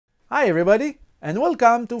Hi everybody, and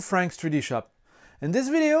welcome to Frank's 3D Shop. In this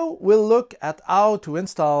video, we'll look at how to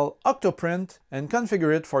install Octoprint and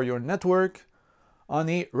configure it for your network on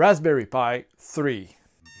a Raspberry Pi 3.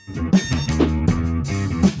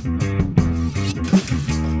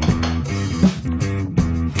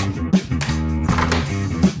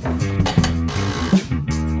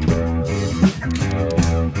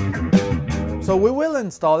 So we will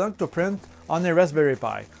install Octoprint on a Raspberry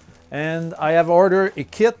Pi, and I have ordered a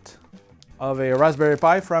kit of a Raspberry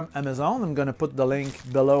Pi from Amazon. I'm gonna put the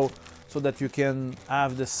link below so that you can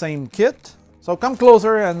have the same kit. So come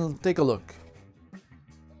closer and take a look.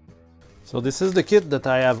 So this is the kit that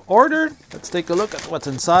I have ordered. Let's take a look at what's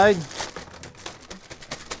inside.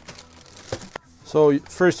 So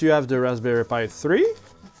first you have the Raspberry Pi 3.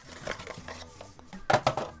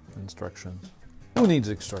 Instructions. Who needs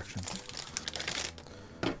instructions?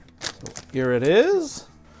 So here it is.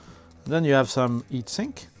 Then you have some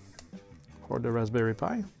heatsink for the Raspberry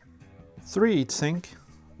Pi. 3 heatsink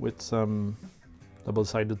with some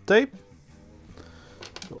double-sided tape.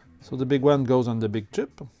 So the big one goes on the big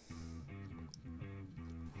chip.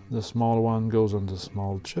 The small one goes on the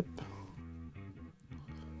small chip.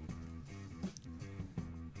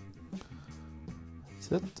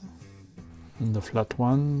 That's it. And the flat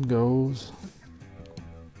one goes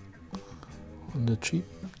on the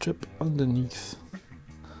chip underneath.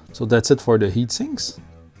 So that's it for the heat sinks.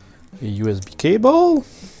 A USB cable,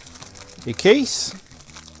 a case,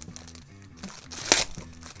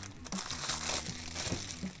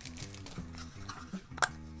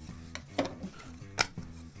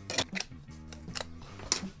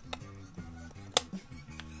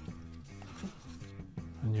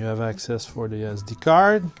 and you have access for the SD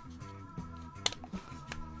card.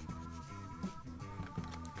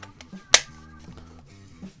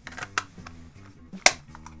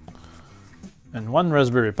 And one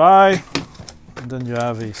Raspberry Pi, and then you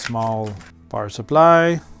have a small power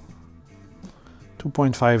supply,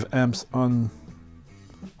 2.5 amps on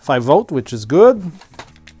 5 volt, which is good.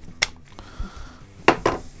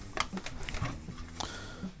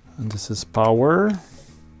 And this is power.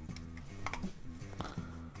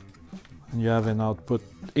 And you have an output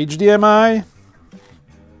HDMI,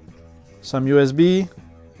 some USB,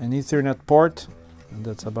 an Ethernet port, and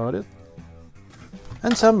that's about it.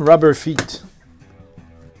 And some rubber feet.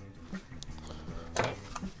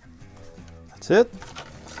 It.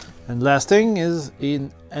 And last thing is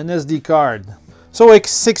an SD card. So a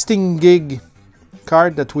 16 gig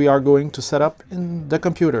card that we are going to set up in the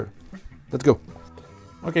computer. Let's go.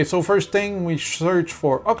 Okay, so first thing, we search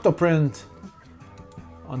for Octoprint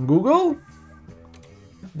on Google.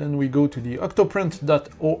 Then we go to the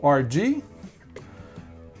octoprint.org.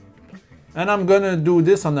 And I'm gonna do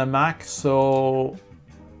this on a Mac, so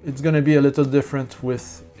it's gonna be a little different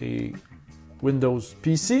with a Windows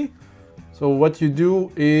PC. So what you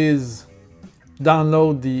do is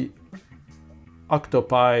download the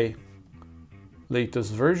octa-pie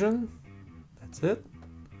latest version. That's it.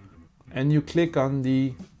 And you click on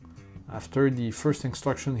after the first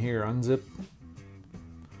instruction here, unzip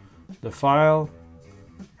the file.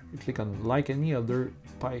 You click on like any other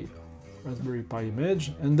Raspberry Pi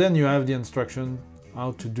image, and then you have the instruction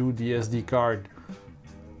how to do the SD card,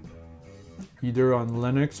 either on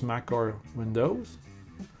Linux, Mac, or Windows.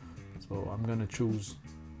 So I'm gonna choose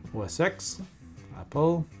OS X,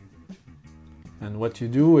 Apple, and what you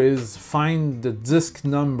do is find the disk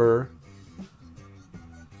number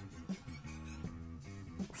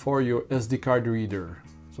for your SD card reader.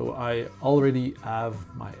 So I already have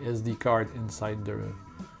my SD card inside the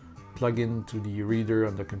plug-in to the reader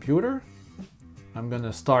on the computer. I'm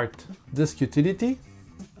gonna start Disk Utility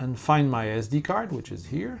and find my SD card, which is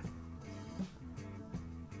here.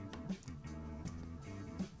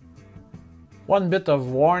 One bit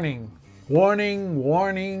of warning. Warning,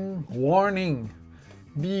 warning, warning.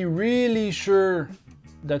 Be really sure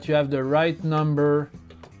that you have the right number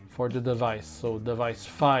for the device. So device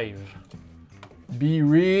 5. Be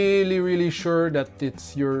really, really sure that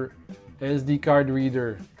it's your SD card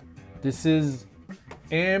reader. This is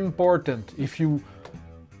important. If you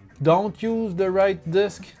don't use the right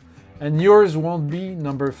disk, and yours won't be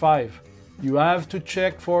number 5. You have to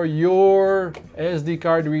check for your SD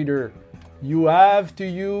card reader. You have to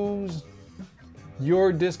use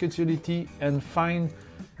your disk utility and find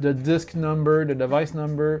the disk number, the device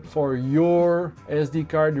number for your SD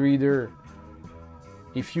card reader.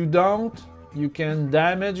 If you don't, you can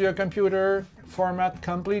damage your computer, format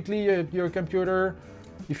completely your computer.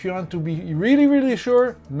 If you want to be really, really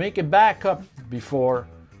sure, make a backup before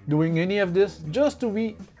doing any of this, just to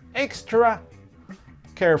be extra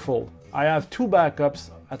careful. I have 2 backups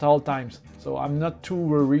at all times. So I'm not too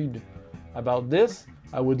worried about this.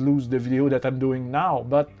 I would lose the video that I'm doing now,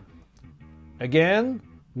 but again,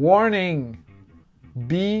 warning,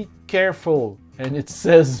 be careful. And it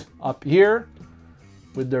says up here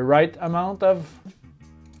with the right amount of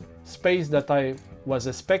space that I was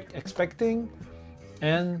expecting,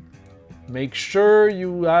 and make sure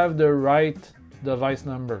you have the right device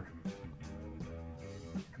number.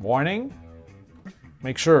 Warning,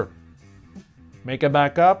 make sure. Make a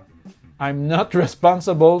backup. I'm not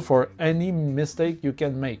responsible for any mistake you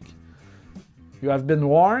can make. You have been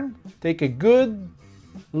warned. Take a good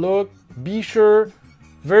look. Be sure.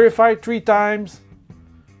 Verify 3 times.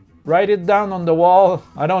 Write it down on the wall.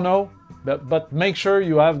 I don't know. But make sure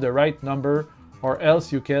you have the right number, or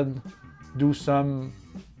else you can do some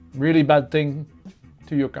really bad thing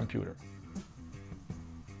to your computer.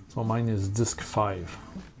 So mine is disk 5.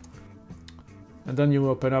 And then you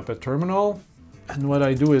open up a terminal. And what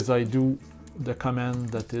I do is I do the command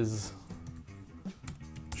that is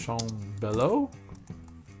shown below.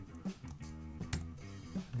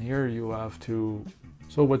 And here you have to,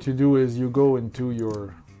 so what you do is you go into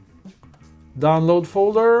your download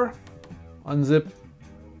folder, unzip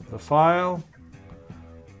the file,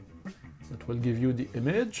 that will give you the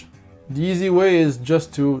image. The easy way is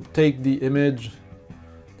just to take the image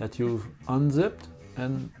that you've unzipped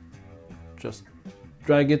and just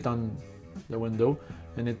drag it on the window,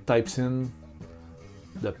 and it types in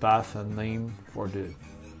the path and name for the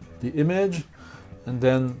image, and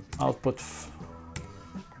then output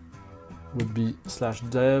would be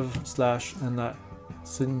 /dev/ and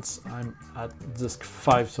since I'm at disk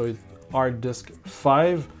 5, so it's hard disk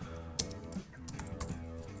 5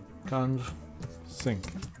 conv sync.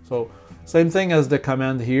 So same thing as the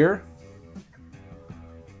command here,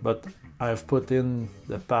 but I've put in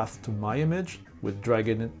the path to my image with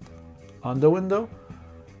dragging it on the window,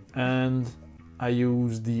 and I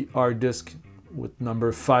use the hard disk with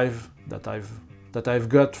number 5 that I've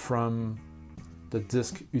got from the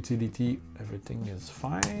disk utility. Everything is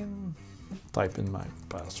fine. Type in my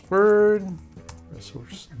password.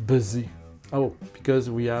 Resource busy. Oh, because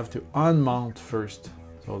we have to unmount first.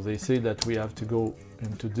 So they say that we have to go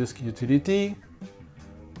into disk utility,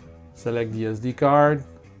 select the SD card,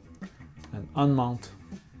 and unmount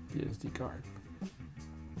the SD card.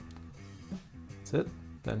 That's it.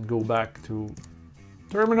 Then go back to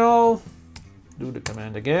terminal, do the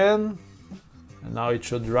command again, and now it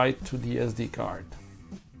should write to the SD card.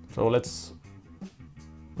 So let's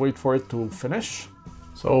wait for it to finish.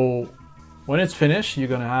 So when it's finished, you're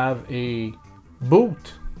gonna have a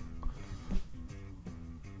boot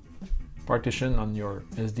partition on your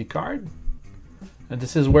SD card, and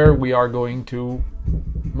this is where we are going to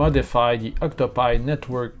modify the octa-pie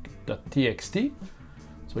network.txt.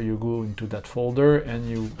 So you go into that folder and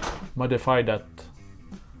you modify that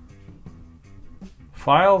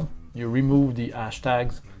file. You remove the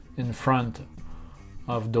hashtags in front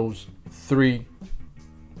of those 3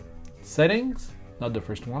 settings, not the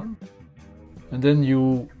first one. And then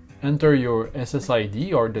you enter your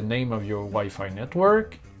SSID, or the name of your Wi-Fi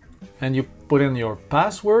network, and you put in your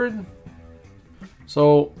password.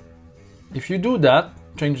 So if you do that,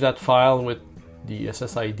 change that file with the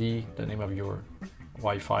SSID, the name of your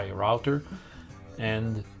Wi-Fi router,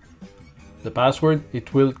 and the password,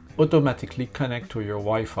 it will automatically connect to your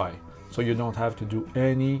Wi-Fi. So you don't have to do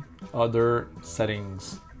any other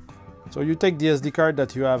settings. So you take the SD card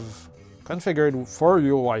that you have configured for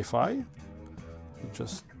your Wi-Fi, you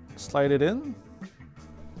just slide it in,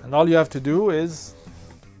 and all you have to do is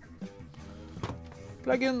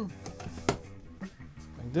plug in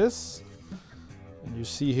like this, and you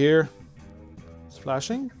see here it's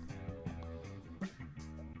flashing.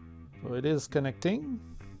 So it is connecting.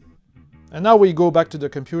 And now we go back to the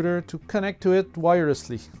computer to connect to it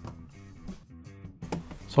wirelessly.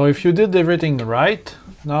 So if you did everything right,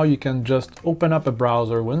 now you can just open up a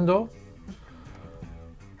browser window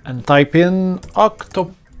and type in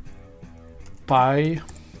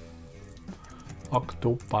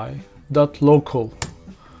octopi.local,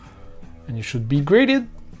 and you should be greeted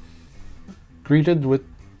with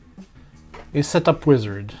a setup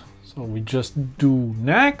wizard. So we just do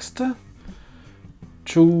next,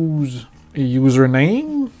 choose a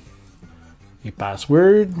username, a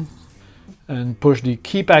password, and push the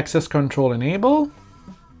keep access control enable.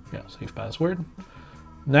 Yeah, save password.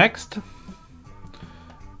 Next.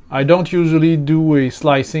 I don't usually do a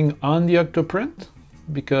slicing on the Octoprint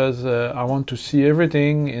because I want to see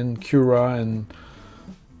everything in Cura and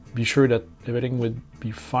be sure that everything would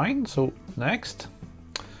be fine. So next,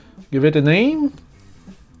 give it a name.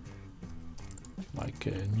 like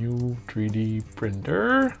a new 3D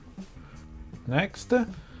printer. Next,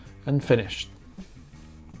 and finished.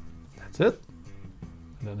 That's it.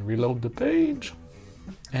 And then reload the page.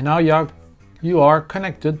 And now you are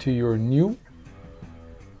connected to your new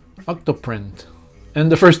Octoprint.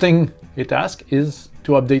 And the first thing it asks is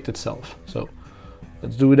to update itself. So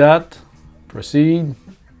let's do that. Proceed.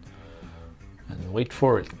 And wait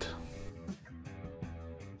for it.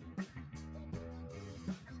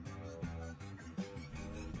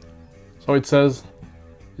 So it says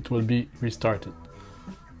it will be restarted.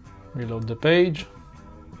 Reload the page.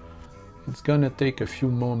 It's gonna take a few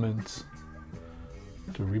moments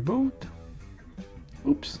to reboot.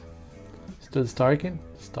 Oops. Still starting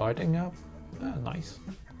up. Ah, nice.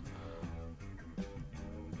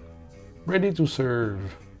 Ready to serve.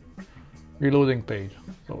 Reloading page.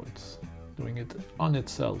 So it's doing it on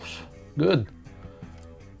itself. Good.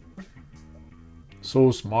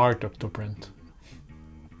 So smart, Octoprint.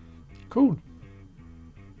 Cool.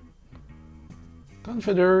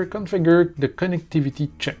 Configure the connectivity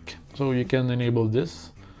check. So you can enable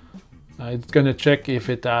this. It's gonna check if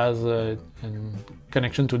it has a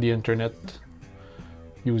connection to the internet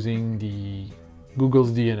using the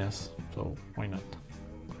Google's DNS. So why not?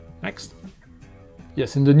 Next.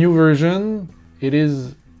 Yes, in the new version, it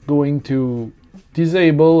is going to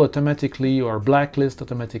disable automatically or blacklist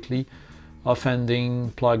automatically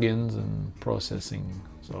offending plugins and processing.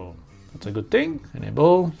 So that's a good thing.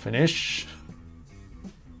 Enable, finish,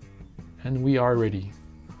 and we are ready.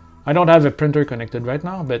 I don't have a printer connected right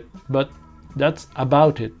now, but that's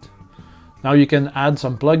about it. Now you can add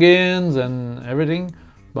some plugins and everything,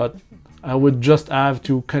 but I would just have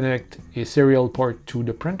to connect a serial port to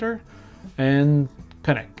the printer and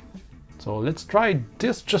connect. So let's try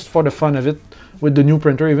this just for the fun of it with the new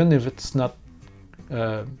printer, even if it's not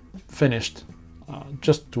finished,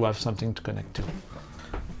 just to have something to connect to.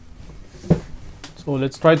 So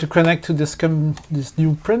let's try to connect to this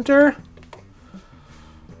new printer.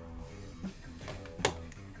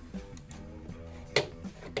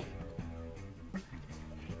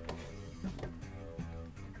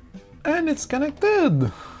 And it's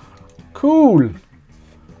connected. Cool.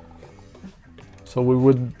 So we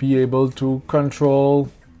would be able to control.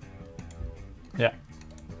 Yeah,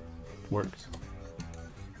 it works.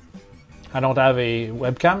 I don't have a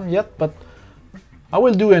webcam yet, but I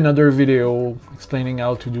will do another video explaining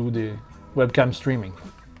how to do the webcam streaming.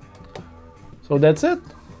 So that's it.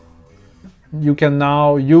 You can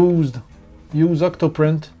now use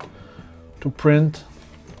Octoprint to print.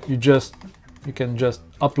 You can just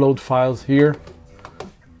upload files here.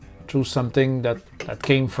 Choose something that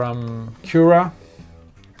came from Cura,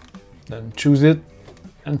 then choose it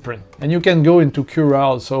and print. And you can go into Cura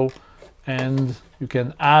also, and you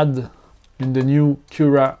can add in the new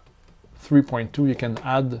Cura 3.2, you can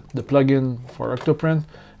add the plugin for Octoprint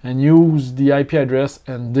and use the IP address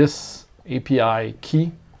and this API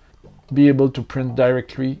key, be able to print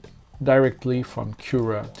directly from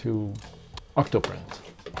Cura to Octoprint.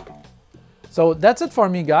 So that's it for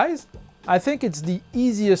me, guys. I think it's the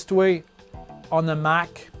easiest way on a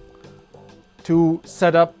Mac to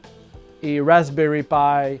set up a Raspberry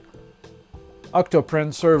Pi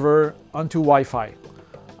Octoprint server onto Wi-Fi.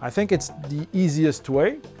 I think it's the easiest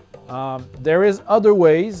way. There is other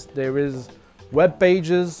ways. There is web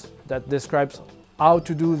pages that describes how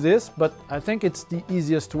to do this, but I think it's the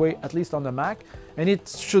easiest way, at least on the Mac, and it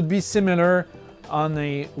should be similar on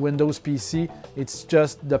a Windows PC. It's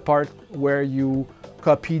just the part where you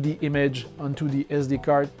copy the image onto the SD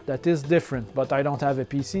card that is different, but I don't have a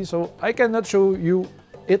PC, so I cannot show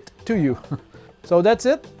it to you. So that's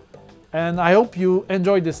it, and I hope you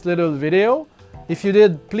enjoyed this little video. If you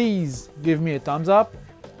did, please give me a thumbs up.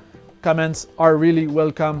 Comments are really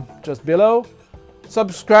welcome just below.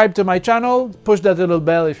 Subscribe to my channel, push that little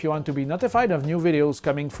bell if you want to be notified of new videos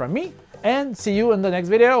coming from me, and see you in the next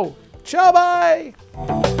video. Ciao,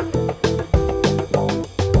 bye!